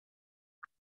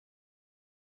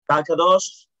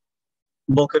Kadosh,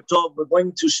 Boker Tov, we're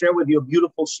going to share with you a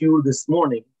beautiful shiur this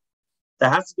morning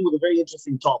that has to do with a very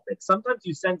interesting topic. Sometimes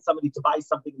you send somebody to buy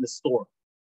something in the store,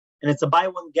 and it's a buy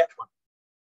one, get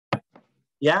one.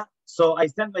 Yeah? So I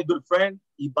send my good friend,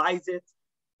 he buys it,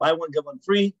 buy one, get one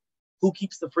free. Who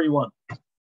keeps the free one?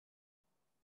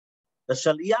 The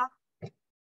Shaliach,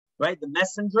 right? The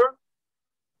messenger,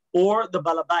 or the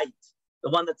Balabait, the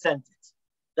one that sent it?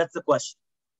 That's the question.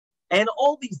 And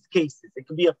all these cases, it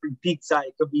could be a free pizza,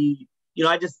 it could be,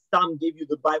 I just gave you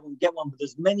the buy one, get one, but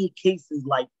there's many cases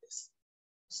like this.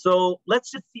 So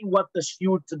let's just see what the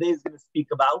shiur today is going to speak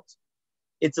about.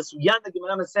 It's a suyan the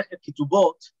Gemara Masechet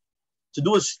Ketubot to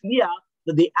do a shliach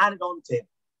that they added on to him.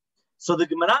 So the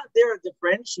Gemara there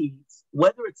differentiates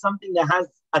whether it's something that has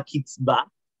a kitzbah,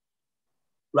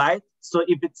 right? So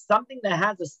if it's something that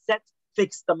has a set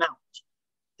fixed amount,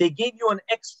 they gave you an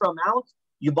extra amount,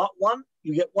 you bought one,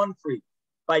 you get one free.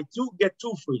 Buy two, get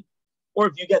two free. Or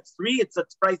if you get three, it's a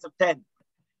price of 10.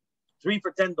 3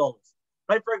 for $10.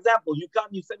 Right? For example, you come,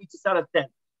 you send me to start at 10.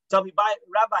 Tell me,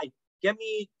 Rabbi, get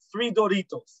me 3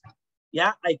 Doritos.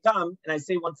 Yeah, I come and I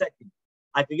say 1 second.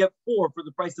 I can get 4 for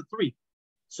the price of 3.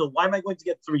 So why am I going to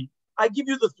get 3? I give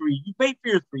you the 3. You pay for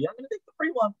your 3. I'm going to take the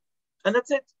free one. And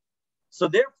that's it. So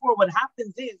therefore, what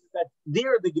happens is that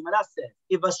there the Gemara says,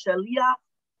 if a Shaliach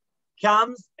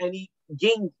comes and he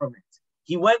gained from it,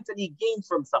 he went and he gained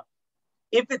from something.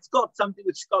 If it's got something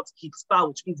which got kitzpah,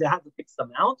 which means it has a fixed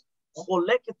amount,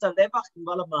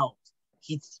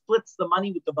 he splits the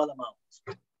money with the bal amount.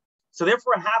 So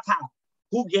therefore, half-half.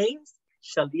 Who gains?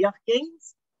 Shaliach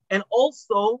gains, and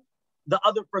also the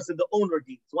other person, the owner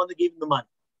gains, the one that gave him the money.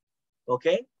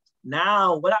 Okay?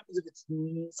 Now, what happens if it's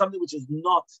something which does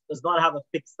not have a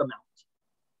fixed amount?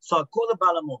 So I call it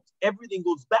bal amount. Everything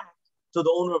goes back to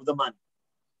the owner of the money.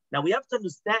 Now we have to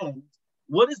understand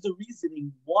what is the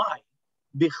reasoning why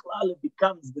Bichlal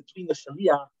becomes between the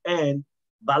Shaliach and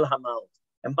Bal Hamaut.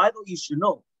 And by the way, you should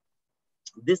know,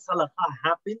 this halakha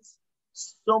happens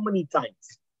so many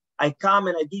times. I come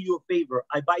and I do you a favor.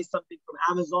 I buy something from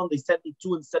Amazon. They sent me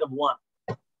 2 instead of 1.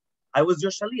 I was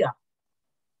your Shaliach.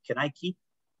 Can I keep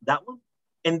that one?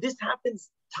 And this happens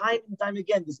time and time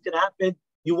again. This can happen.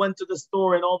 You went to the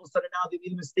store and all of a sudden now they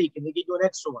made a mistake and they gave you an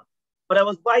extra one. But I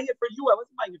was buying it for you. I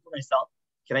wasn't buying it for myself.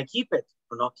 Can I keep it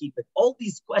or not keep it? All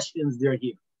these questions, they're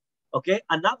here. Okay?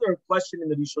 Another question in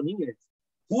the Rishonim is,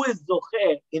 who is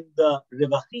Zoche in the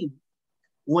Revachim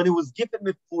when it was given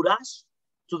mefurash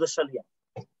to the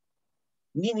Shaliach?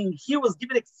 Meaning, here was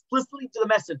given explicitly to the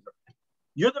messenger.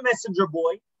 You're the messenger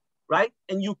boy, right?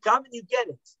 And you come and you get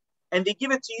it. And they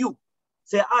give it to you.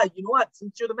 Say, you know what?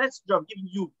 Since you're the messenger, I'm giving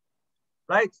you.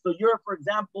 Right? So you're, for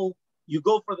example, you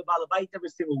go for the balabait every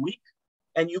single week,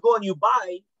 and you go and you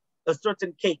buy a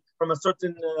certain cake from a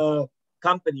certain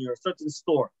company or a certain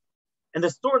store. And the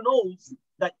store knows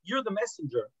that you're the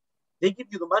messenger. They give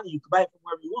you the money. You can buy it from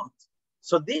wherever you want.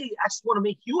 So they actually want to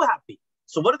make you happy.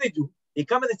 So what do? They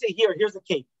come and they say, here's a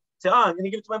cake. Say, I'm going to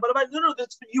give it to my balabait. No,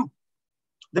 that's for you.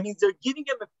 That means they're giving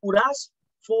him a furash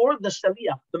for the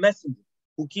shaliach, the messenger,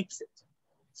 who keeps it.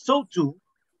 So too,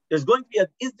 there's going to be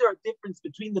is there a difference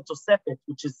between the tosefet,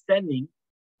 which is sending,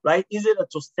 right? Is it a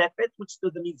tosefet, which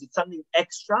means it's something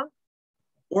extra,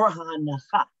 or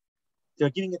ha'anacha? They're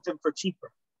giving it to him for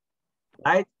cheaper,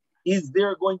 right? Is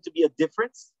there going to be a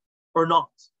difference or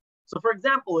not? So, for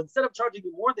example, instead of charging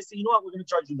you more, they say, you know what, we're going to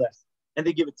charge you less, and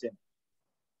they give it to him.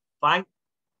 Fine.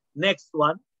 Next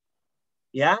one,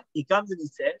 yeah, he comes and he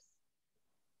says,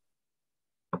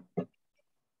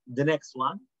 the next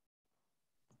one.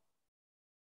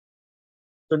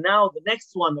 So now the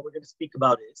next one that we're going to speak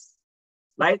about is,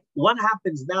 right? What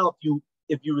happens now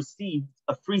if you receive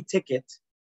a free ticket,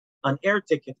 an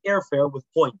airfare with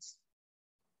points?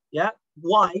 Yeah.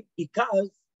 Why? Because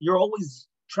you're always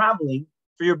traveling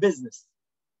for your business.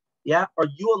 Yeah. Are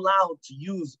you allowed to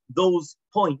use those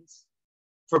points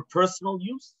for personal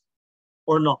use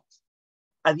or not?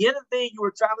 At the end of the day, you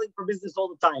were traveling for business all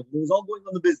the time. It was all going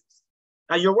on the business.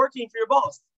 Now you're working for your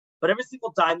boss, but every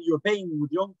single time you were paying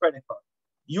with your own credit card.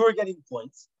 You were getting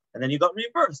points, and then you got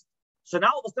reimbursed. So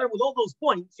now all of a sudden, with all those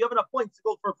points, you have enough points to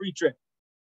go for a free trip.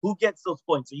 Who gets those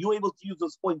points? Are you able to use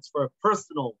those points for a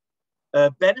personal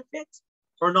benefit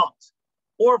or not?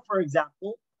 Or, for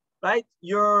example, right,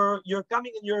 you're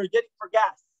coming and you're getting for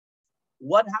gas.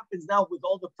 What happens now with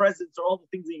all the presents or all the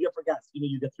things that you get for gas?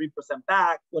 You get 3%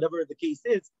 back, whatever the case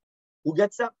is. Who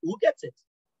gets that? Who gets it?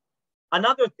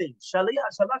 Another thing,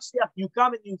 shaliach, you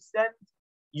come and you send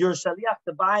your shaliach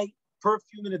to buy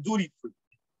perfume in a duty free,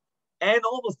 and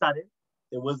all of a sudden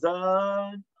there was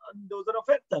an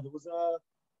oferta.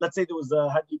 Let's say there was a,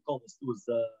 how do you call this? There was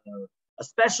a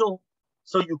special,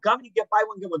 So you come, you get buy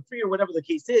one, get one free, or whatever the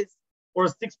case is, or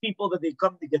 6 people that they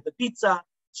come to get the pizza.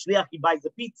 Shliach, he buys the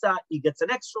pizza, he gets an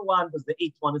extra one, because the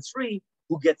 8th one is free.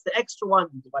 Who gets the extra one?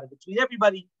 You divide it between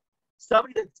everybody.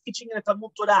 Somebody that's teaching in a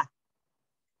Talmud Torah,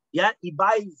 yeah, he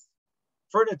buys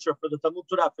furniture for the Talmud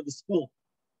Torah, for the school,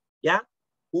 yeah?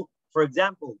 Who, for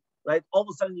example, right, all of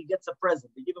a sudden he gets a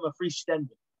present, they give him a free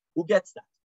shtender. Who gets that?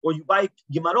 Or you buy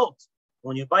Gimarot.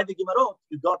 When you buy the Gimarot,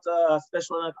 you got a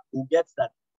special, who gets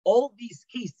that? All these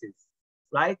cases,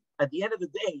 right, at the end of the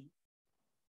day,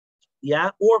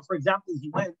 yeah, or for example, he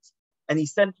went and he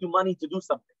sent you money to do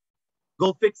something.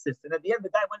 Go fix this. And at the end, the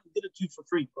guy went and did it to you for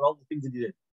free for all the things that he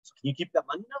did. So can you keep that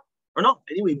money now? Or no?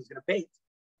 Anyway, he's going to pay it.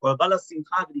 Or a Bala Simcha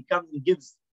that he comes and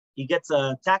he gets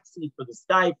a taxi for this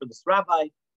guy, for this rabbi,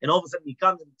 and all of a sudden he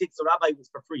comes and he takes the rabbi who's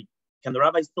for free. Can the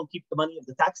rabbi still keep the money of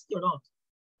the taxi or not?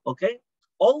 Okay?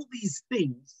 All these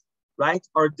things, right,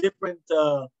 are different.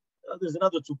 There's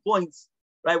another 2 points,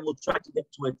 right? We'll try to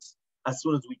get to it as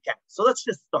soon as we can. So let's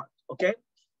just start, okay?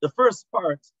 The first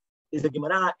part is the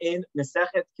Gemara in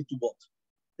Mesechet Ketubot.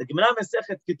 The Gemara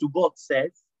Mesechet Ketubot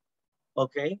says,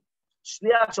 okay,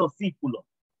 Shliach Shosifulo.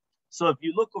 So if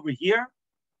you look over here,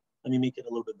 let me make it a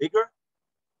little bit bigger.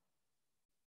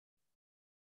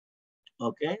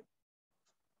 Okay.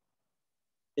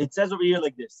 It says over here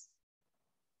like this.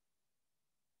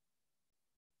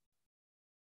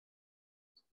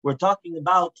 We're talking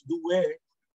about to do with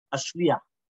a shliach.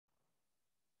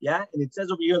 Yeah, and it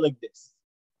says over here like this.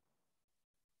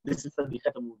 This is the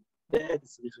Hechal. This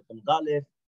is the Hechal.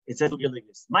 It says over here like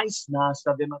this. Ma'ishna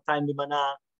shave matayim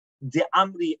b'mana de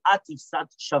amri atif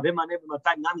sat shave maneh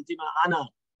b'matayim namitima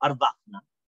ana arvachna.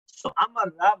 So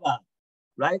Amar Rava,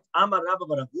 right? Amar Rava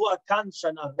Baravua kan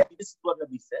shana. This is what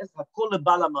Rabbi says. Hakol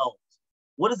lebala maot.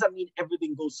 What does that mean?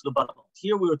 Everything goes to the bala maot.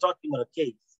 Here we were talking about a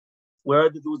case where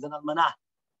there was an almanah.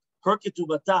 Her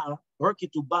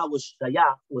ketubah was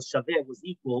shayach, was shaveh, was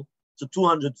equal to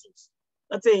 200 zuz.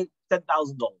 Let's say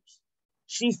 $10,000.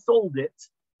 She sold it,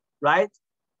 right?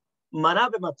 Mana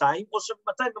b'matayim, or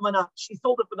matayim b'mana. She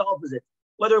sold it for the opposite.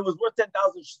 Whether it was worth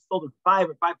 10,000, she sold it for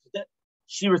 5 or 5%.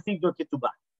 She received her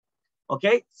ketubah.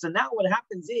 Okay, so now what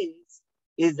happens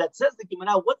is that says the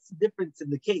Gemara, what's the difference in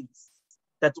the case?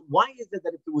 That why is it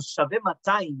that if it was shaveh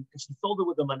matayim and she sold it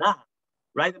with a mana,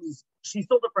 right? That means she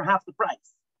sold it for half the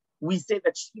price. We say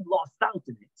that she lost out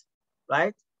in it,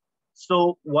 right?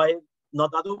 So why not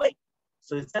the other way?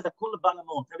 So it says that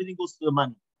everything goes to the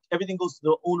money. Everything goes to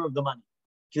the owner of the money.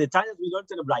 The times we learned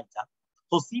in the Braita,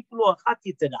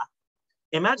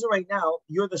 imagine right now,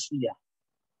 you're the shliach,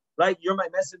 right? You're my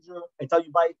messenger. I tell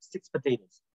you buy 6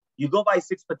 potatoes. You go buy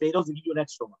 6 potatoes and give you an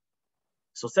extra one.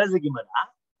 So says the Gemara,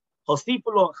 they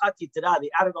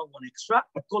added on 1 extra.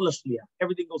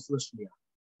 Everything goes to the shliach.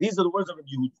 These are the words of Rabbi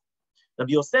Yehuda.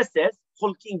 Rabbi Yosef says,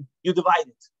 "Cholkim, you divide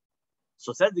it."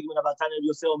 So says the Gemara about Rabbi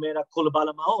Yosef Omera Kol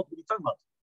Bala Maot. What are you talking about?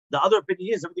 The other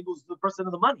opinion is everything goes to the person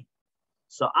of the money.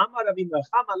 So Amar Rabbi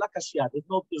Merchama Lakashia.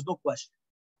 There's no question.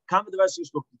 It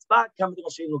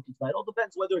all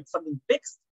depends whether it's something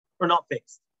fixed or not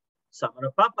fixed. So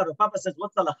Rav Papa says,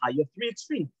 "What's the halacha?" You have 3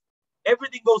 extremes.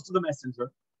 Everything goes to the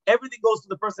messenger. Everything goes to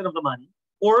the person of the money,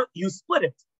 or you split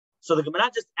it. So the Gemara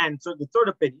just answered the third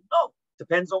opinion. No.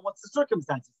 Depends on what's the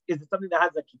circumstances. Is it something that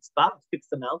has a kitzpah,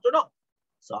 fixed amount, or not?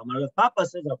 So Amar Rav Papa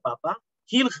says, Rav Papa,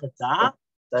 hilchata,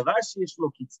 davar sheyesh lo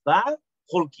kitzpah,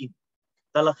 cholkim.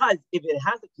 The halacha is, if it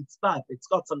has a kitzpah, if it's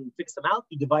got some fixed amount,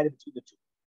 you divide it between the 2.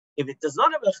 If it does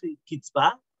not have a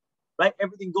kitzpah, right,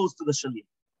 everything goes to the shaliach.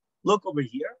 Look over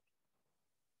here.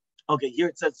 Okay, here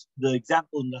it says the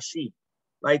example in Rashi,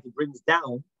 right? It brings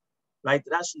down, right?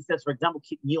 Rashi says, for example,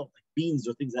 kitniot, like beans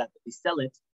or things like that, they sell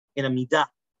it in a midah.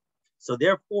 So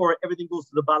therefore, everything goes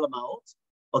to the Bala Maot.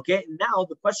 Okay, now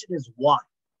the question is why?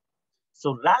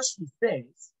 So Rashi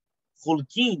says,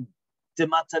 Chulkin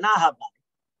tematana habai,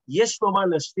 yesh lomar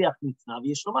l'shliach mitna,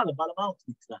 yesh lomar l'Bala Maot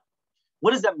mitna.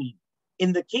 What does that mean?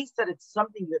 In the case that it's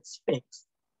something that's fixed,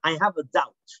 I have a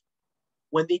doubt.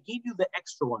 When they gave you the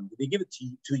extra one, did they give it to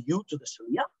you, to the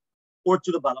shliach, or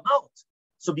to the Bala Maot?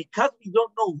 So because we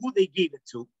don't know who they gave it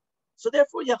to, so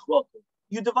therefore, yachloku.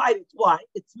 You divide it. Why?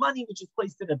 It's money which is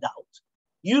placed in a doubt.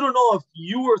 You don't know if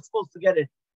you were supposed to get it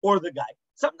or the guy.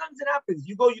 Sometimes it happens.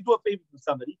 You go, you do a favor for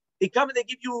somebody. They come and they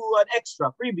give you an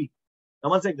extra freebie.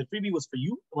 And one saying the freebie was for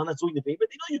you, the one that's doing the favor,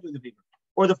 they know you're doing the favor.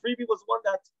 Or the freebie was the one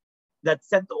that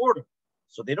sent the order.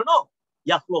 So they don't know.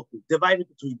 Yachloku, divide it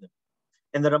between them.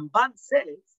 And the Ramban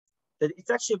says that it's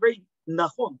actually very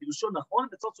nachon. You show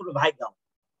nachon, it's also sort of Hechal.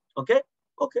 Okay?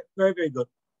 Okay, very, very good.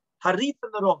 Harif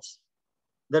and the Rosh.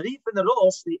 The Rif and the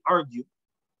Rosh, they argue,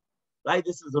 right?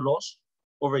 This is the Rosh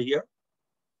over here,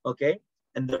 okay?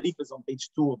 And the Rif is on page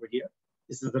 2 over here.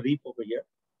 This is the Reef over here.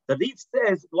 The Reef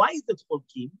says, why is it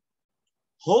Cholkim?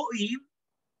 Ho'il,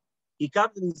 he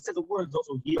comes and he says the words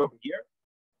also here over here.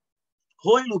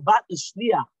 Ho'ilu bat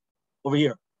l'shliach, over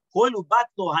here. Ho'ilu bat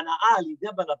lo hana'a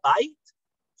alideh balabait,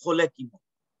 cholekimo.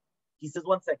 He says,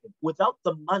 1 second, without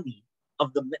the money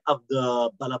of the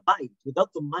balabait,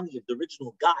 without the money of the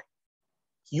original guy,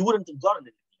 you wouldn't have gotten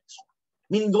anything extra.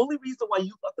 Meaning the only reason why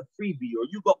you got the freebie or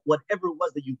you got whatever it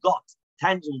was that you got,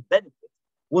 tangible benefit,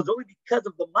 was only because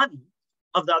of the money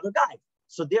of the other guy.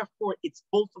 So therefore, it's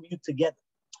both of you together.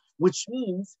 Which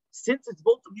means, since it's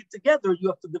both of you together, you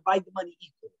have to divide the money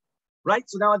equally. Right?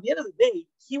 So now at the end of the day,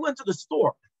 he went to the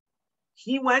store.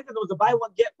 He went and there was a buy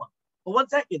one, get one. But 1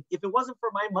 second, if it wasn't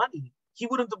for my money, he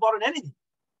wouldn't have bought anything.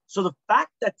 So the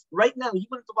fact that right now he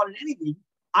wouldn't have bought anything,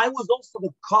 I was also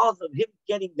the cause of him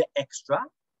getting the extra.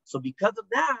 So because of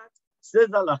that, says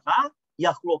halacha,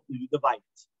 yachroku, you divide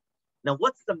it. Now,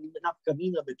 what's the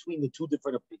nafkamina between the two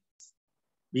different opinions?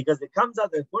 Because it comes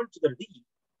out that according to the Rabbi,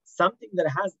 something that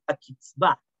has a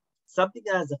kitzbah, something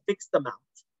that has a fixed amount,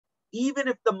 even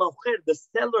if the mocher, the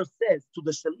seller says to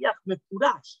the shaliach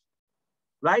mefurash,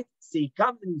 right? So he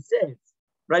comes and he says,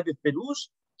 right, beferush,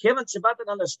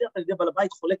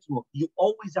 you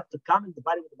always have to come and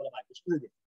divide it with the balabait. Which is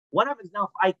it? What happens now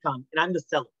if I come and I'm the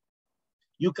seller?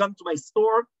 You come to my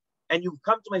store and you've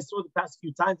come to my store the past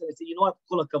few times and I say, you know what,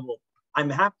 kol hakavod, I'm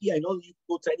happy. I know you can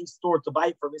go to any store to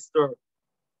buy for Mr.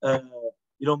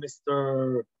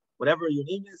 Mr. whatever your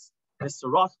name is,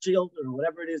 Mr. Rothschild or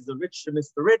whatever it is, the rich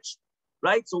Mr. Rich,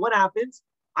 right? So what happens?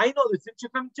 I know that since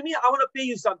you're coming to me, I want to pay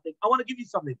you something. I want to give you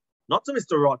something. Not to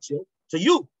Mr. Rothschild, to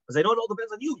you, because I know it all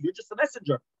depends on you. You're just a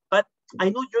messenger. But I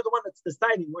know you're the one that's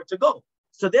deciding where to go.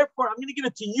 So therefore, I'm going to give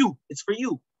it to you. It's for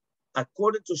you.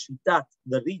 According to Shitat,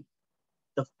 the Reef,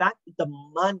 the fact that the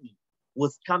money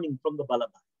was coming from the balabait,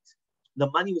 the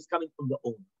money was coming from the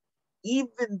owner.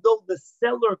 Even though the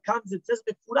seller comes and says,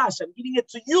 Mefurash, I'm giving it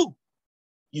to you,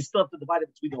 you still have to divide it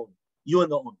between the owner, you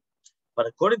and the owner. But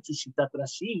according to Shitat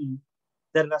Rashi,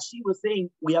 that Rashi was saying,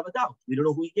 we have a doubt. We don't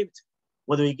know who he gave it to.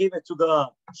 Whether he gave it to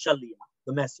the shaliach,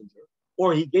 the messenger,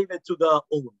 or he gave it to the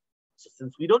owner. So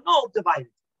since we don't know, divide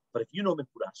it. But if you know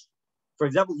Mefurash, for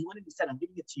example, he wanted to say, I'm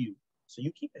giving it to you, so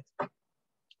you keep it.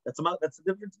 That's the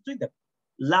difference between them.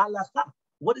 La lacha.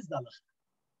 What is la lacha?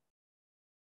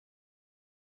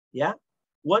 Yeah?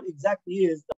 What exactly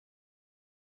is the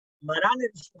Maran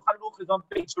in Shulhan Aruch is on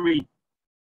page 3.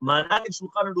 Maran in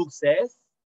Shulhan Aruch says,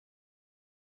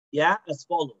 yeah, as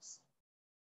follows.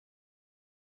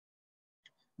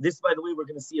 This, by the way, we're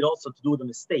going to see it also to do with a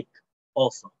mistake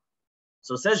also.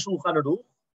 So it says Shulchan Aruch,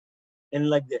 and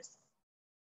like this.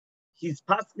 He's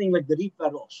passing like the Rif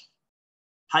Arosh.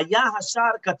 Haya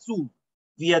hashar katsuv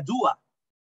v'yadua.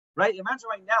 Right? Imagine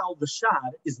right now the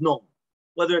shad is known.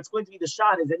 Whether it's going to be the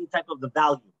shad is any type of the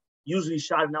value. Usually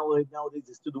shad nowadays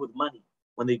is to do with money.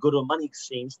 When they go to a money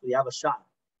exchange, they have a shad.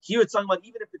 Here it's talking about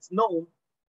even if it's known,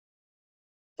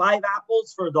 5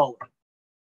 apples for $1.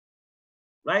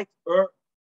 Right? Or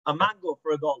a mango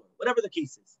for $1, whatever the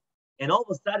case is. And all of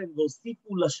a sudden,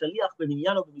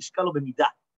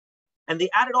 and they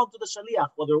added on to the shaliach,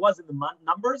 whether it was in the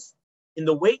numbers, in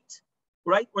the weight,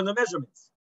 right, or in the measurements.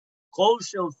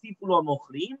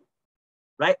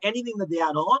 Right? Anything that they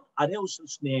add on,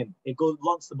 it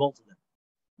belongs to both of them.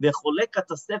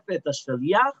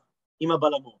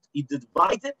 He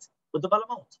divides it with the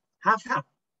balamot, half.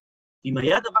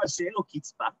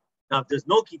 Now, if there's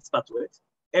no kitzpah to it,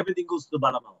 everything goes to the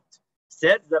balamot.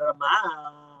 Says the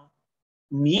Rama,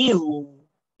 Mihu,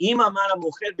 imamara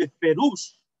mocher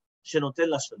beferush, shenotel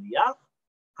la shaliach,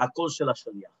 hakol shel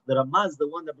shaliach. The Rama is the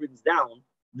one that brings down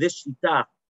this shita,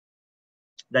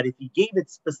 that if he gave it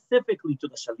specifically to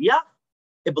the shaliach,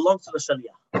 it belongs to the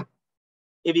shaliach.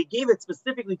 If he gave it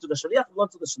specifically to the shaliach, it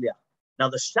belongs to the shaliach. Now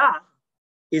the shah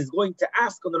is going to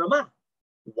ask on the Rama,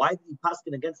 why did he pass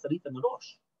it against the Rif and the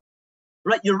Rosh?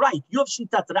 Right, you're right. You have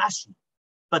shitat Rashi.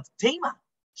 But Tema,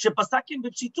 shepasakim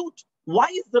b'pshitut. Why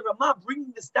is the Rama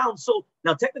bringing this down? So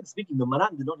now, technically speaking, the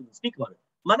Maran did not even speak about it.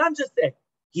 Maran just said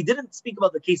he didn't speak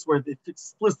about the case where it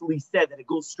explicitly said that it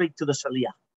goes straight to the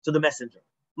shaliach, to the messenger.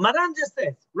 Maran just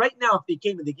says right now, if they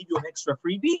came and they give you an extra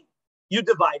freebie, you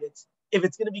divide it. If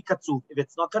it's going to be katsuv, if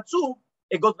it's not katsuv,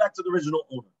 it goes back to the original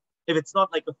owner. If it's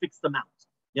not like a fixed amount,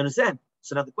 you understand?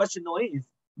 So now the question now is,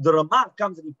 the Rama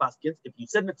comes and he paskins. If you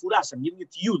said mefurash, I'm giving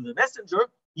it to you, the messenger,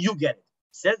 you get it.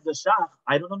 Says the Shah,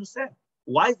 I don't understand.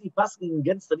 Why is he passing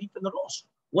against the Rif and the Rosh?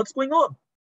 What's going on?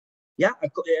 Yeah,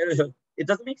 it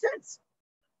doesn't make sense.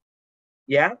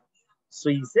 Yeah? So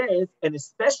he says, and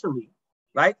especially,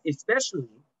 right,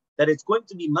 especially that it's going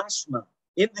to be mashma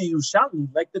in the Yerushalmi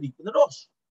like the Rif and the Rosh.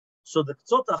 So the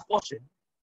Tzot Hoshen,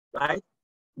 right?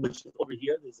 Which is over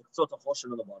here. There's a sort of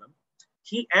Hoshen on the bottom.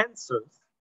 He answers,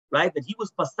 right, that he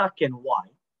was pasaken. Why?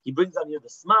 He brings down here the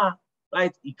sma,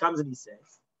 right? He comes and he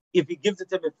says, if he gives it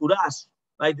to mefurash,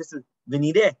 right? This is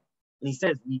v'nireh, and he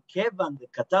says, "Mikevan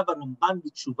dekatav Ramban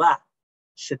b'tshuva,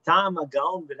 shetam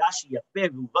hagaon v'Rashi yafeh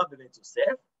v'uva b'Beit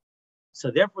Yosef." So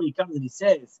therefore, he comes and he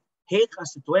says, "Hechal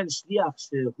shetoen shliach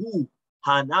shehu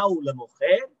hanau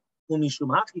lemocher u'mishum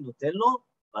hachi noten lo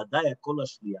v'adai hakol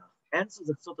hashliach." Answers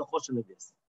the sort of Hoshen like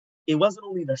this. It wasn't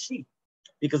only Rashi,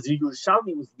 because the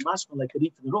Yerushalmi was mashma like a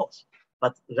reef in the Rosh,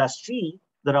 but Rashi,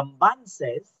 the Ramban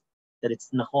says that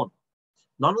it's Nahon.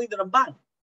 Not only the Ramban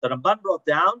brought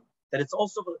down that it's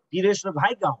also the Piresh of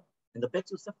Haigaon, and the Bet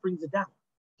Yosef brings it down.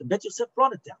 The Bet Yosef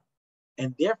brought it down.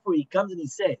 And therefore he comes and he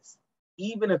says,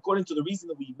 even according to the reason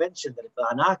that we mentioned, that if the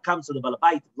Hana comes to the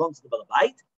Balabait, it belongs to the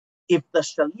Balabait, if the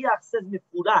Shaliach says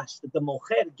Mifurash, that the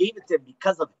Mocher gave it to him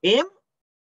because of him,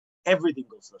 everything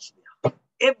goes to the Shaliach.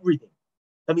 Everything.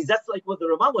 That means that's like what the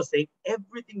Ramah was saying,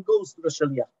 everything goes to the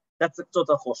Shaliach. That's the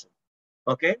Total Choshen.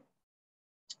 Okay?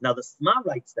 Now the Sma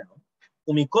writes down,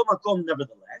 Umikom Makom,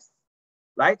 nevertheless,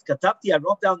 right? Katabti, I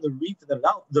wrote down the reef, the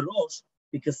Rosh,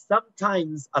 because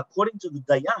sometimes, according to the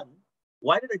Dayan,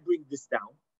 why did I bring this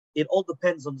down? It all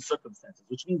depends on the circumstances,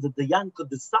 which means that the Dayan could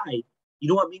decide, you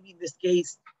know what, maybe in this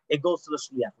case, it goes to the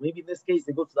Shliach. Maybe in this case,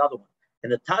 it goes to the other one.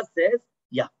 And the Taz says,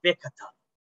 Yafeh Katav.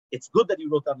 It's good that you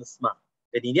wrote down the Sma.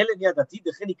 That's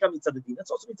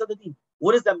also mitzad.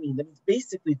 What does that mean? That means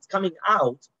basically it's coming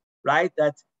out, right,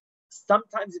 that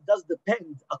sometimes it does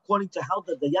depend, according to how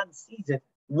the Dayan sees it,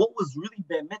 what was really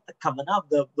be'emet the kavanah of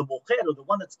the mocher, or the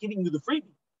one that's giving you the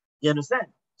freebie. You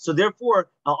understand? So therefore,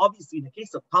 obviously, in the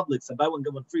case of publics, and buy one,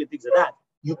 get one free, and things like that,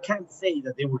 you can't say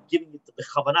that they were giving it to the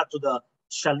kavanah, to the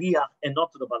shaliach, and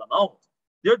not to the balamaot.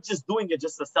 They're just doing it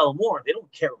just to sell more. They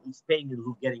don't care who's paying and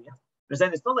who's getting it.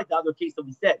 Understand? It's not like the other case that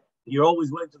we said. You're always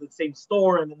going to the same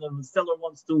store, and then the seller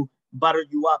wants to butter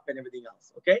you up and everything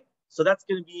else. Okay? So that's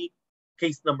going to be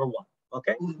case number one.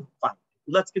 Okay? Fine.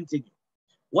 Let's continue.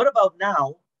 What about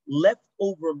now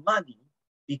leftover money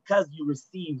because you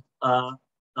received, let's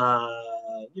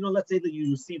say that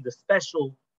you received a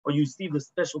special, or you received a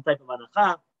special type of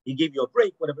anacha, he gave you a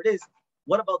break, whatever it is.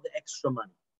 What about the extra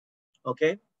money?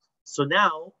 Okay? So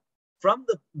now, from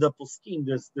the poskim,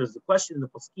 there's a question in the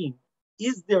poskim,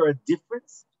 is there a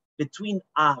difference between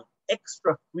an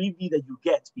extra freebie that you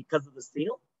get because of the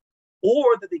sale,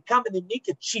 or that they come and they make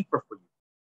it cheaper for you?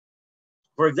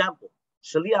 For example,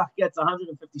 Shaliach gets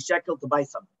 150 shekel to buy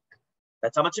something.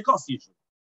 That's how much it costs usually.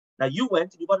 Now you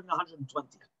went and you bought it in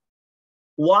 120.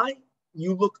 Why?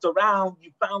 You looked around,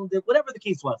 you found it, whatever the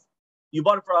case was. You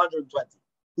bought it for 120.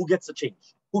 Who gets the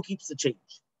change? Who keeps the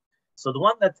change? So the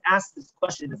one that asked this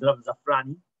question is Rav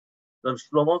Zafrani, Rav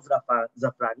Shlomo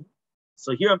Zafrani.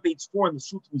 So here on page 4 in the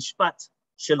Mishpat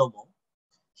Shalom,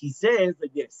 he says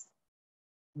like this.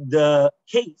 The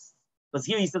case, because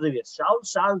here he says like this, Shaul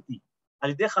Shalti,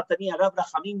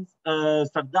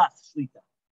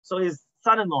 so his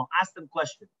son-in-law asked him a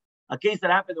question. A case that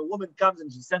happened, a woman comes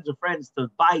and she sends her friends to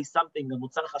buy something, a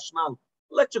mutzar chashmal,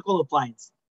 electrical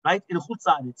appliance, right? In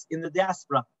Chutzar, in the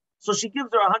diaspora. So she gives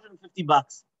her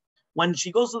 $150. When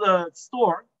she goes to the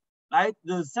store, right,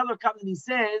 the seller comes and he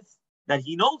says that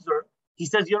he knows her. He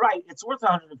says, you're right, it's worth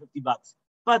 $150.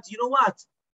 But you know what?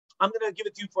 I'm going to give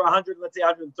it to you for 100, let's say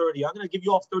 130. I'm going to give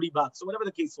you off $30, or whatever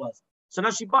the case was. So now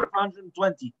she bought it for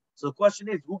 120. So the question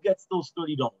is, who gets those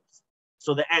 $30?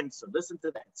 So the answer, listen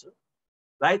to the answer,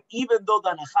 right? Even though the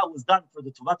anacha was done for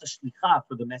the Tuvat HaShlicha,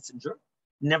 for the messenger,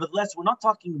 nevertheless, we're not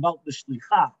talking about the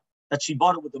Shlicha, that she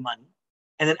bought it with the money,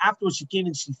 and then afterwards she came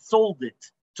and she sold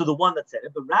it to the one that said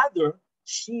it, but rather,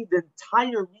 the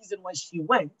entire reason why she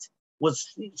went was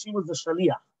she was the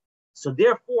Shaliach. So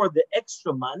therefore, the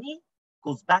extra money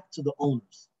goes back to the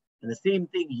owners. And the same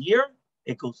thing here,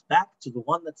 it goes back to the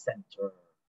one that sent her.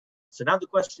 So now the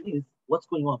question is, what's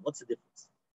going on? What's the difference?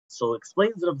 So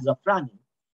explains Rav Zafrani,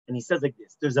 and he says like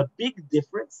this, there's a big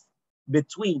difference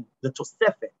between the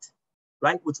Tosefet,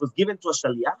 right, which was given to a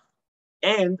Shaliach,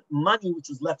 and money which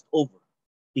was left over.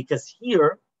 Because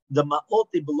here, the Ma'ot,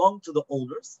 they belong to the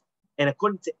owners, and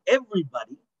according to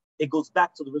everybody, it goes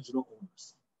back to the original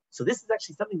owners. So this is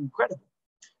actually something incredible.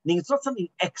 Meaning it's not something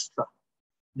extra.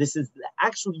 This is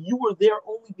actually, you were there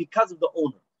only because of the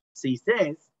owner. So he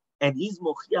says, and he's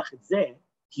mochiach zeh,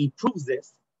 he proves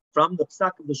this from the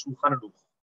psak of the Shulhan Aruch.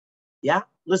 Yeah?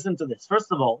 Listen to this.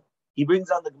 First of all, he brings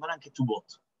on the Gemara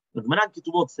Ketubot. The Gemara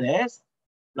Ketubot says,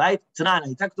 right,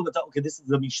 okay, this is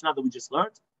the Mishnah that we just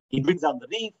learned. He brings on the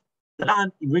Rif,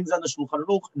 he brings on the Shulchan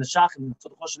Aruch, and the Shach, and the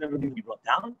Choshen, everything we brought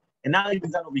down. And now he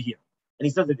brings on over here. And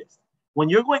he says like this. When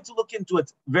you're going to look into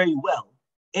it very well,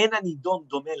 You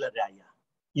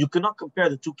cannot compare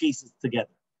the two cases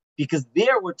together. Because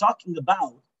there we're talking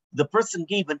about the person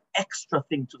gave an extra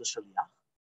thing to the shaliach.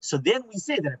 So then we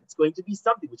say that if it's going to be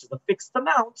something which is a fixed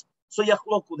amount, so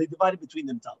yachloku, they divide it between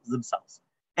themselves.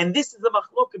 And this is the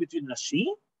machloka between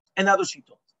Rashi and other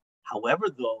shitot. However,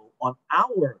 though, on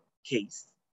our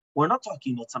case, we're not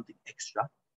talking about something extra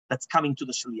that's coming to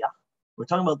the shaliach. We're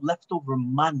talking about leftover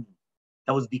money.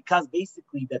 That was because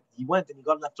basically that he went and he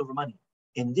got leftover money.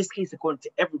 In this case, according to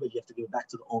everybody, you have to give it back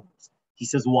to the owners. He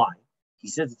says, why? He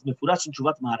says it's mefurash in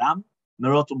Shuvat Maharam,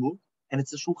 Merot Umud, and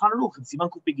it's a Shulhan Aruch, and Siman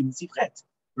Kuf Begim Sifchet.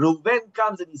 Reuven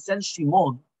comes and he sends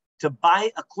Shimon to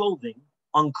buy a clothing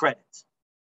on credit.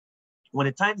 When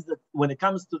it comes to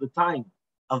the time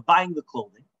of buying the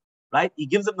clothing, right, he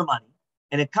gives him the money,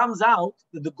 and it comes out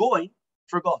that the goy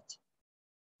forgot.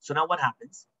 So now what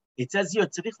happens? It says here,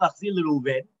 Tzarich lachzir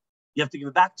leReuven, you have to give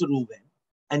it back to Reuven,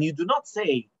 and you do not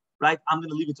say, right, I'm going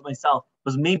to leave it to myself,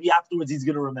 because maybe afterwards he's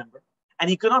going to remember. And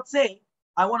he cannot say,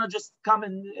 I want to just come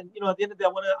and at the end of the day, I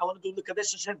want to do the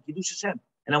Kadesh Hashem, Kiddush Hashem,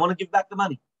 and I want to give back the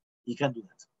money. He can't do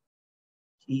that.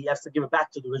 He has to give it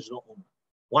back to the original owner.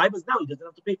 Why? Because now he doesn't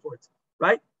have to pay for it,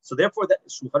 right? So therefore, that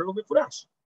Shulchan Aruch mefurash.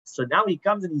 So now he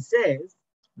comes and he says,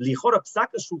 Lichora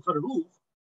Psaka Shulchan Aruch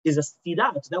is a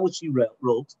stira to that which he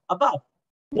wrote above.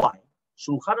 Why?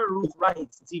 Shulchan Aruch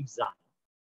writes Tziv Zayin,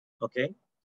 okay?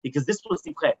 Because this was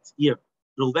Sifchet. Here,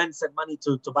 Reuven sent money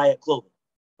to buy a clothing.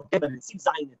 Okay, but in Tziv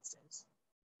Zayin it says,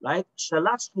 right?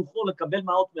 Shalat shlucho lekabel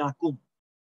ma'ot me'akum.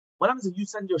 What happens if you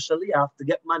send your shaliach to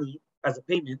get money as a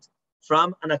payment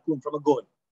from an akum, from a goy?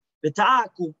 V'ta'a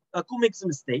akum makes a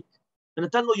mistake, and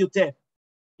natan lo yoter.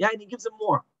 Yeah, and he gives him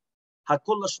more.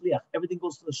 Hakol l'shliach. Everything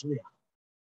goes to the shaliach.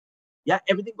 Yeah,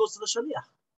 everything goes to the shaliach,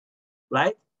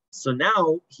 right? So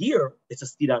now here it's a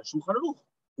stira in Shulchan Aruch.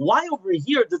 Why over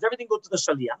here does everything go to the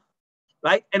shaliach,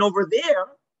 right? And over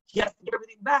there he has to get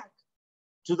everything back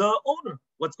to the owner.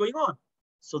 What's going on?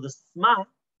 So the Sma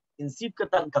in Siv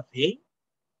Katan Kafei,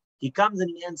 he comes and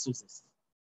he answers this.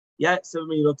 Yeah, it says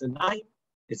over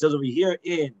here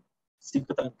in Siv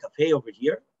Katan Kafei over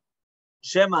here,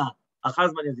 Shema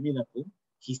Achazman Yazminakum.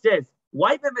 He says,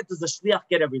 why does the Shliach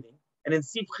get everything? And in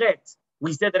Siv Chet,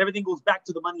 we said that everything goes back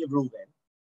to the money of Reuven.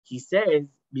 He says,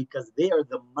 because there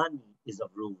the money is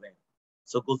of Reuven.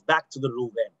 So it goes back to the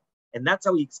Reuven. And that's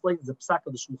how he explains the psak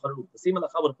of the Shulchan Aruch. The same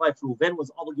halacha would apply if Reuven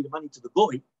was obligated money to the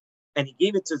goy, and he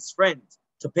gave it to his friend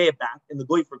to pay it back, and the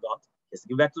goy forgot. He has to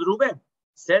give it back to the Reuven.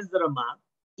 Says the Ramah,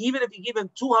 even if he gave him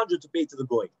 200 to pay to the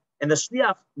goy, and the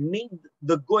shliach made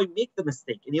the goy make the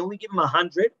mistake, and he only gave him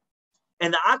 100,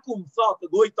 and the akum the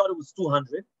goy thought it was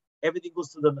 200, everything goes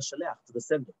to the mashaleach, to the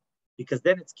sender, because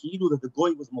then it's ki'ilu that the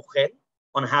goy was mochel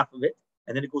on half of it,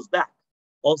 and then it goes back.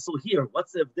 Also here,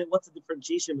 what's the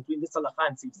differentiation between this halacha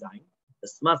and Siv Zayin? The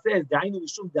Sma says, "Da'inu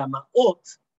mishum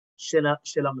da'ma'ot shela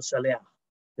mashaleach."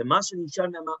 The masha nishar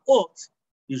me'ma'ot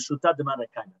yishuta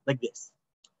d'marakayna. Like this: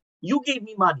 you gave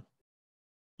me money.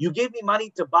 You gave me money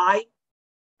to buy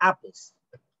apples.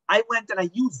 I went and I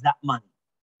used that money.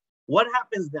 What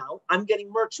happens now? I'm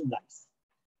getting merchandise.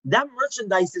 That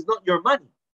merchandise is not your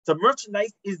money. The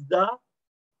merchandise is the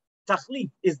tachlif,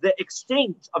 is the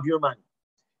exchange of your money.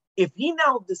 If he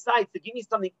now decides to give me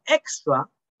something extra,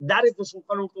 that is the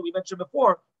Shulchan Aruch that we mentioned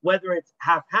before, whether it's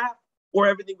half-half or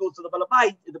everything goes to the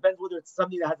balabait. It depends whether it's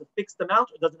something that has a fixed amount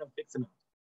or doesn't have a fixed amount.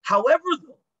 However,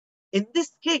 though, in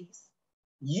this case,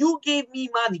 you gave me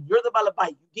money. You're the balabait.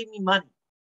 You gave me money.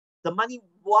 The money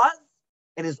was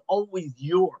and is always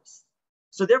yours.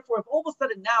 So therefore, if all of a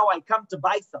sudden now I come to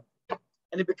buy something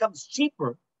and it becomes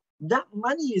cheaper, that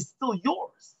money is still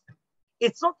yours.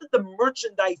 It's not that the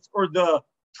merchandise or the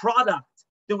product,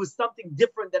 there was something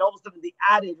different that all of a sudden they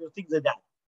added or things like that.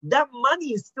 That money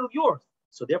is still yours.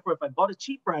 So therefore, if I bought it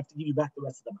cheaper, I have to give you back the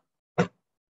rest of the money.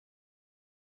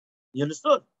 You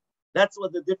understood? That's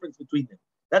what the difference between them.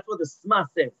 That's what the Sma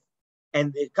says.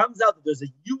 And it comes out that there's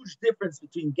a huge difference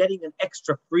between getting an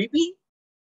extra freebie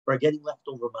or getting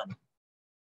leftover money.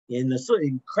 And it's an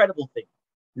incredible thing.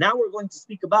 Now we're going to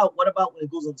speak about what about when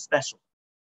it goes on special.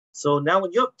 So now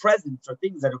when you have presents or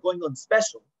things that are going on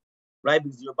special, right,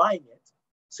 because you're buying it,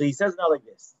 so he says now like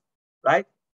this, right?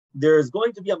 There's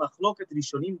going to be a machloket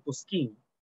rishonim poskim.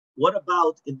 What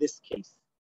about in this case,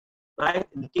 right?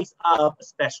 In the case of a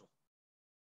special.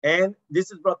 And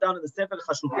this is brought down in the Sefer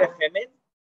Chashukei Chemed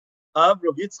of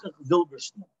Rabbi Yitzchak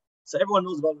Zilberstein. So everyone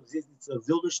knows about Rabbi Yitzchak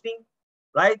Zilberstein,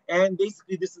 right? And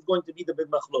basically this is going to be the big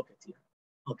machloket here,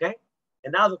 okay?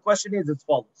 And now the question is as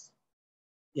follows.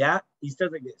 Yeah, he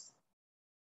says like this.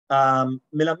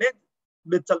 Melamed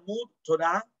b'Talmud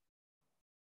Torah,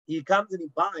 he comes and he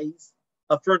buys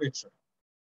a furniture.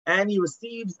 and he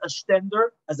receives a stender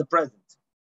as a present.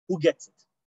 Who gets it?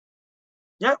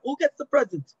 Yeah, who gets the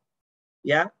present?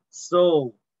 Yeah,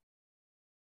 so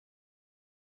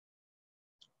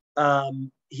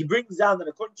he brings down that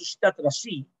according to Shitat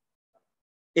Rashi,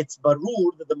 it's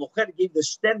barur that the mocher gave the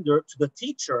stender to the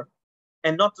teacher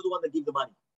and not to the one that gave the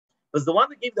money. Because the one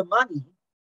that gave the money,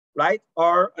 right,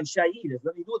 are Anshayir. There's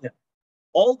nothing to do with them.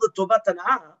 All the Tobat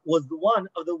Tana'ah was the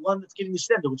one that's giving the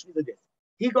stender, which means that this.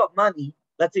 He got money,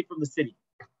 let's say from the city,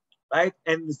 right?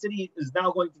 And the city is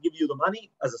now going to give you the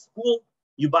money as a school.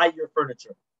 You buy your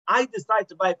furniture. I decide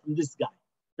to buy it from this guy.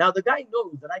 Now the guy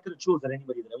knows that I could have chosen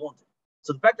anybody that I wanted.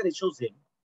 So the fact that I chose him,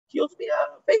 he owes me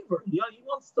a favor. He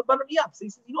wants to butter me up. So he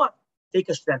says, you know what? Take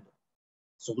a stender.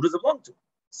 So who does it belong to?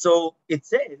 So it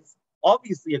says,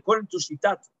 obviously, according to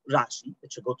Shitat Rashi,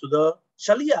 it should go to the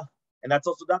Shaliach. And that's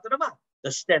also Dat Ramah. The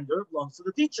stender belongs to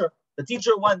the teacher. The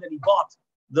teacher, when that he bought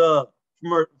the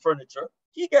furniture,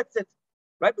 he gets it.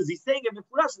 Right? Because he's saying, if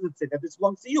Rashi doesn't say that this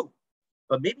belongs to you.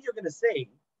 But maybe you're going to say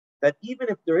that even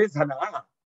if there is Hana'ah,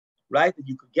 right, that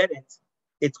you could get it,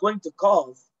 it's going to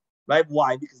cause, right?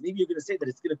 Why? Because maybe you're going to say that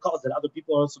it's going to cause that other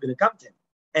people are also going to come to him.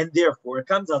 And therefore, it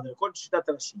comes out that according to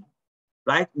Shitat Rashi,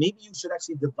 right, maybe you should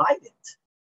actually divide it,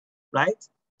 right?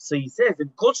 So he says, in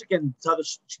Kol Sheken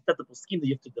Shitat Poskim, that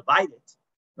you have to divide it,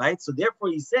 right? So therefore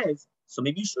he says, so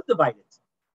maybe you should divide it,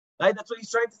 right? That's what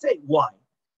he's trying to say. Why?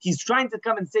 He's trying to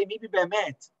come and say, maybe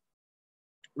Be'emet,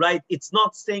 right? It's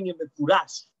not saying in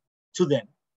Mefurash to them.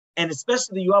 And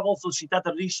especially you have also Shitat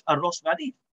Arosh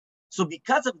Varif. So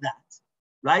because of that,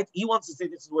 right, he wants to say,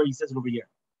 this is where he says it over here.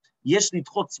 Yesh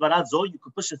nitchot svara zo, you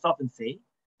could push this off and say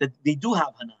that they do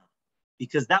have Hana.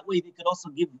 Because that way they could also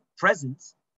give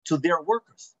presents to their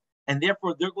workers. And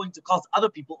therefore they're going to cause other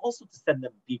people also to send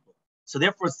them people. So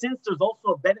therefore, since there's also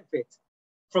a benefit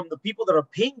from the people that are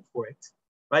paying for it,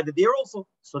 right, that they're also,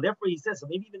 so therefore he says, so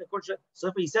maybe even according to, so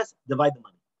therefore he says, divide the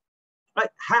money. Right,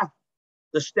 half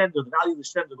the stender, the value of the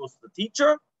stender goes to the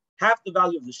teacher, half the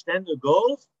value of the stender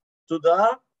goes to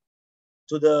the,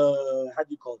 how do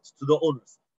you call it, to the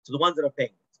owners, to the ones that are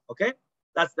paying it, okay?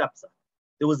 That's the upside.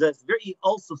 There was a very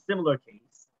also similar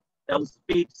case, that was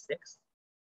page 6,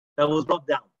 that was brought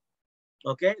down,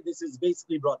 okay? This is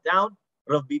basically brought down,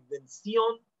 Rabbi Ben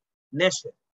Sion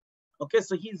Nesher, okay?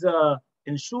 So he's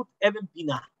in Shut Eben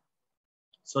Pinah.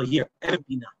 So here, Eben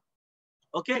Pinah.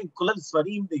 Okay, in Kulel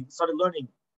Svarim, they started learning,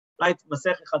 right,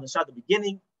 Masechet Chadashah at the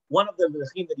beginning. One of the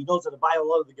Ridachim that he knows how to buy a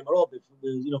lot of the Gemarot,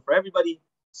 for everybody.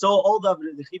 So all the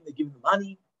Ridachim, they give him the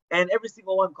money, and every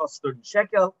single one costs 30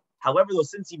 shekel. However, though,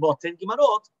 since he bought 10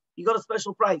 Gemarot, he got a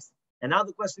special price. And now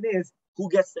the question is, who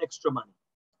gets the extra money?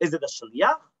 Is it a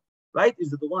Shaliach, right?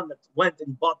 Is it the one that went and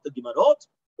he bought the Gemarot?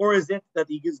 Or is it that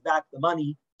he gives back the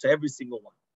money to every single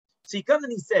one? So he comes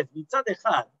and he says, Mitzad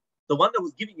Echad, the one that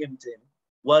was giving him to him,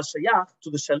 was shayach to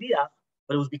the shaliach,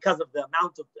 but it was because of the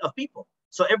amount of people.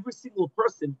 So every single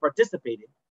person participated.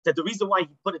 That the reason why he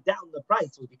put it down the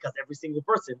price was because every single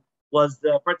person was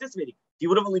participating. If he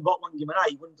would have only bought one Gemara,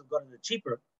 he wouldn't have gotten it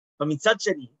cheaper. But mitzad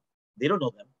sheni, they don't know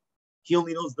them. He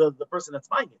only knows the person that's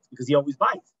buying it because he always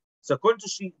buys. So according to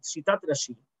Shitat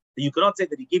Rashi, that you cannot say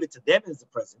that he gave it to them as a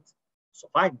present. So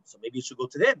fine. So maybe it should go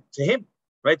to them, to him,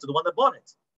 right, to the one that bought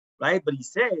it. Right, but he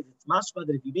says it's mashma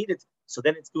that if he made it, so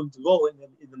then it's going to go in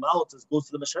the mouth, it goes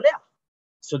to the mashaleach.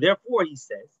 So therefore, he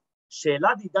says, he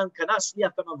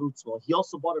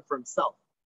also bought it for himself.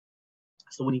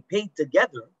 So when he paid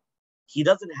together, he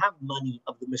doesn't have money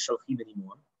of the mishalchim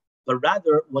anymore, but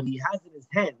rather what he has in his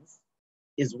hands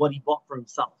is what he bought for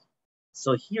himself.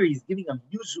 So here he's giving a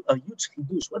huge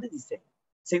chidush. What did he say?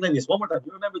 Saying like this one more time.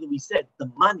 You remember that we said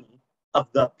the money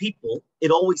of the people,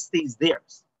 it always stays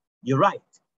theirs. You're right.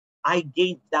 I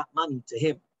gave that money to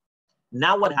him.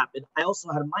 Now what happened? I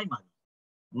also had my money.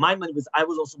 My money was, I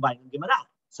was also buying Gemara.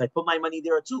 So I put my money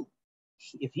there too.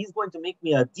 If he's going to make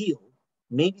me a deal,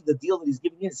 maybe the deal that he's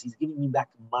giving is he's giving me back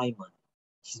my money.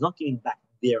 He's not giving back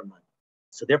their money.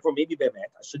 So therefore, maybe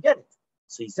Be'emet, I should get it.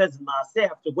 So he says, Maaseh,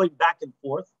 after going back and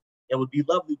forth, it would be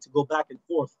lovely to go back and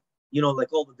forth,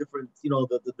 like all the different,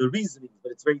 the reasonings,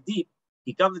 but it's very deep.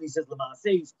 He comes and he says,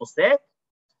 Maaseh is posek,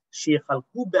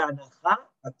 שיחלקו בהנחה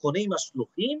הקונים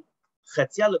השלוחים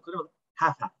חציה לקונים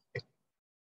half.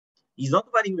 He's not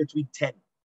dividing between 10.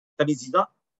 That means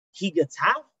he gets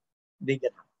half, they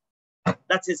get half.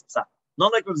 That's his psak.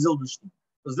 Not like Oziel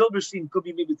could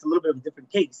be maybe it's a little bit of a different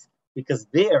case because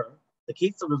there, the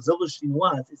case of Oziel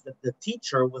is that the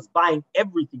teacher was buying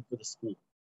everything for the school,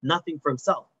 nothing for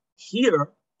himself.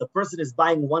 Here, the person is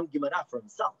buying one Gemara for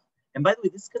himself. And by the way,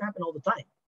 this can happen all the time.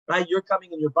 Right? You're coming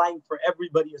and you're buying for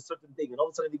everybody a certain thing, and all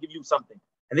of a sudden they give you something,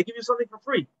 and they give you something for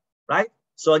free, right?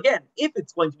 So again, if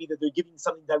it's going to be that they're giving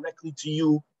something directly to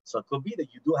you, so it could be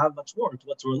that you do have much more to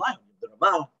what to rely on. You have the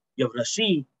Rabbi, you have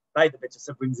Rashi, right? The Bet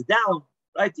Yosef brings it down,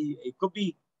 right? It could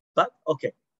be, but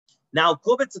okay. Now,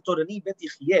 Kovetz Torani Bet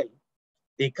Yechiel,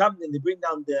 they come and they bring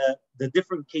down the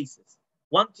different cases.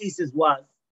 One case is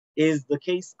the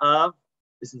case of,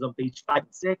 this is on page 5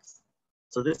 and 6.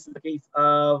 So this is the case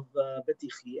of Bet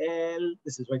Yechiel.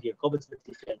 This is right here, Kovetz Bet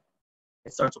Yechiel.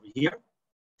 It starts over here.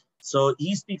 So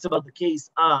he speaks about the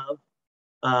case of,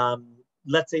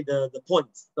 let's say the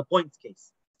points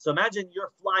case. So imagine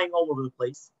you're flying all over the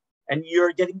place and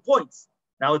you're getting points.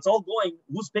 Now it's all going,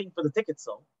 who's paying for the ticket?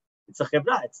 So it's a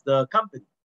chevra, it's the company.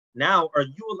 Now, are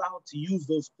you allowed to use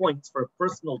those points for a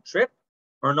personal trip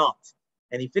or not?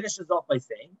 And he finishes off by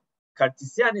saying,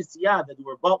 Kartisya Nesiyah that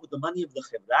were bought with the money of the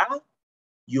chevra,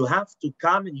 you have to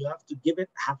come and you have to give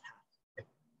it half-half.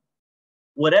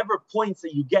 Whatever points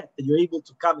that you get that you're able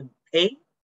to come and pay.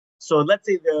 So let's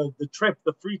say the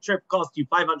free trip cost you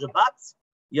 $500,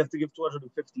 you have to give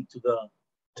 250 to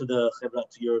the chevra,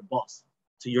 to your boss,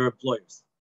 to your employers,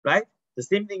 right? The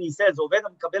same thing he says,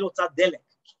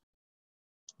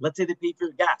 let's say they pay for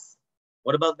your gas.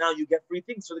 What about now you get free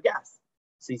things for the gas?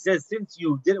 So he says, since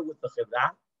you did it with the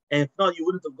chevra, and if not, you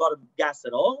wouldn't have gotten gas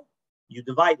at all, you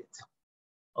divide it.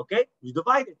 Okay? You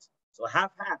divide it. So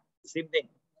half-half, the same thing.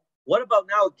 What about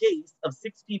now a case of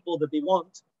 6 people that they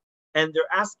want, and they're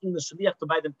asking the shliach to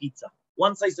buy them pizza,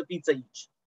 1 slice of pizza each.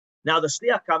 Now the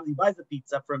shliach comes, he buys the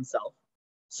pizza for himself.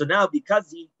 So now because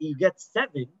he gets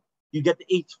 7, you get the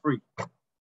 8th free. You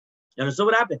understand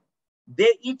what happened?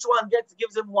 Each one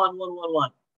gives him one.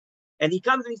 And he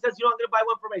comes and he says, I'm going to buy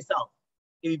one for myself.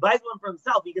 If he buys one for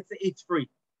himself, he gets the 8th free.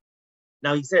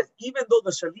 Now he says, even though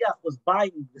the shliach was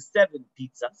buying the 7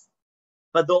 pizzas,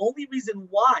 but the only reason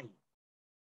why,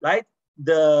 right?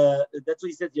 That's what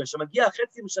he says here.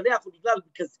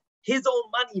 Because his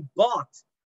own money bought,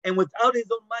 and without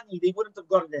his own money, they wouldn't have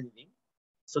gotten anything.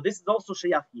 So this is also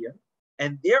shayach here,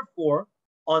 and therefore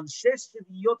on shesh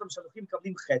sheviyot hamshalachim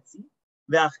kablim chetzi,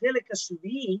 ve'achelek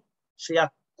hashvi'i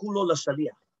sheyakulo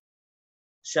lashaliach.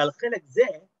 Shal chelek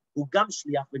zeh hu gam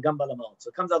shliach ve'gam balamaot. So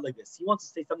it comes out like this. He wants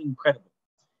to say something incredible.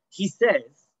 He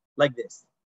says like this: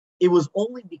 it was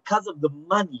only because of the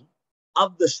money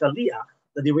of the shaliach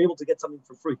that they were able to get something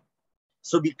for free.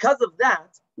 So because of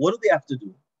that, what do they have to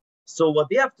do? So what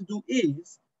they have to do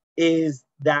is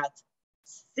that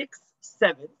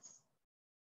 6/7,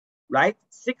 right?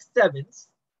 6/7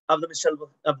 of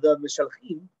the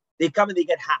mishalchim, they come and they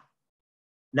get half.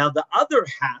 Now the other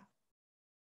half,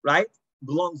 right,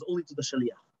 belongs only to the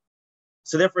shaliach.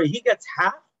 So therefore he gets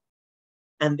half,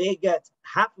 and they get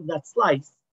half of that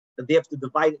slice that they have to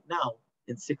divide it now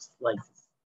in 6 slices.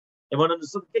 Everyone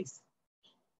understood the case?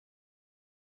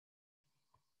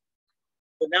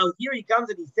 So now here he comes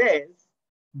and he says,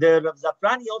 the Rav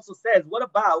Zafrani also says, what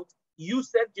about you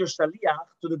sent your shaliach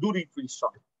to the duty-free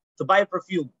shop to buy a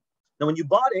perfume? Now when you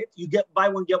bought it, you buy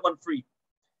one, get one free.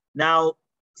 Now,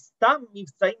 some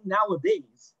saying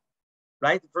nowadays,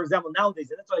 right? For example,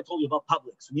 nowadays, and that's what I told you about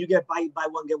Publix. When you get buy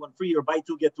one, get one free, or buy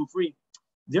 2, get 2 free,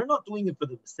 they're not doing it for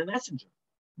the messenger.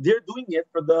 They're doing it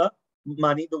for the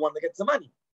money, the one that gets the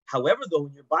money. However, though,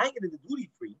 when you're buying it in the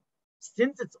duty-free,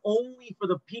 since it's only for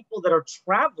the people that are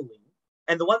traveling,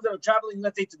 and the ones that are traveling,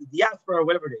 let's say to the diaspora or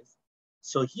whatever it is,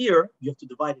 so here you have to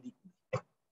divide it equally.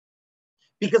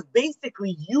 Because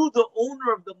basically, you, the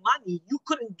owner of the money, you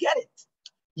couldn't get it.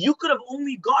 You could have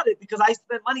only got it because I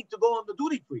spent money to go on the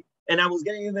duty-free, and I was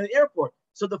getting it in the airport.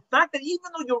 So the fact that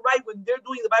even though you're right, when they're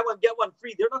doing the buy one, get one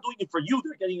free, they're not doing it for you.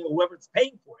 They're getting it whoever's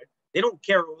paying for it. They don't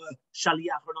care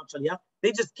shaliach or not shaliach.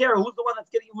 They just care who's the one that's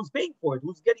getting, who's paying for it,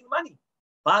 who's getting money.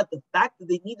 But the fact that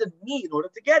they needed me in order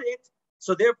to get it,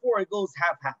 so therefore it goes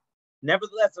half-half.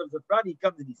 Nevertheless, Rav Zafrani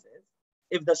comes and he says,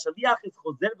 if the shaliach is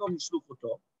chozer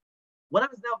v'mishluchuto, what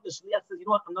happens now if the shaliach says, you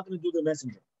know what, I'm not going to do the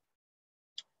messenger,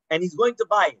 and he's going to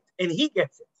buy it, and he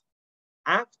gets it.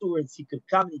 Afterwards, he could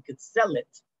come and he could sell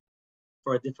it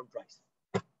for a different price.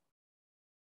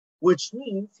 Which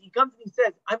means he comes and he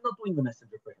says, I'm not doing the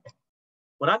messenger for him.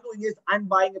 What I'm doing is I'm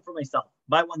buying it for myself.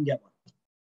 Buy one, get one.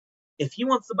 If he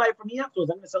wants to buy it from me afterwards,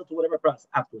 I'm going to sell it to whatever price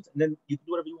afterwards. And then you can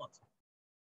do whatever you want.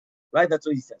 Right? That's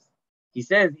what he says. He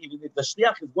says, even if the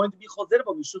shliach is going to be chozer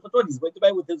b'mishluchato, he's going to buy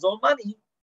it with his own money.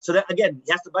 So that, again,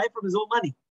 he has to buy it from his own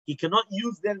money. He cannot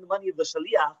use then the money of the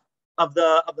shaliach, of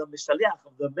the mishaliach,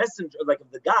 of the messenger, like of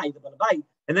the guy, the balabai,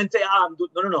 and then say, I'm doing,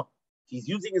 no. He's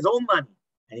using his own money,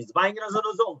 and he's buying it on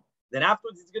his own. Then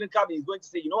afterwards, he's going to come and he's going to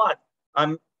say, you know what?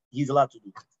 He's allowed to do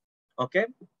it. Okay?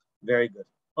 Very good.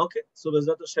 Okay, so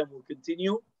Bezrat Hashem will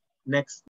continue next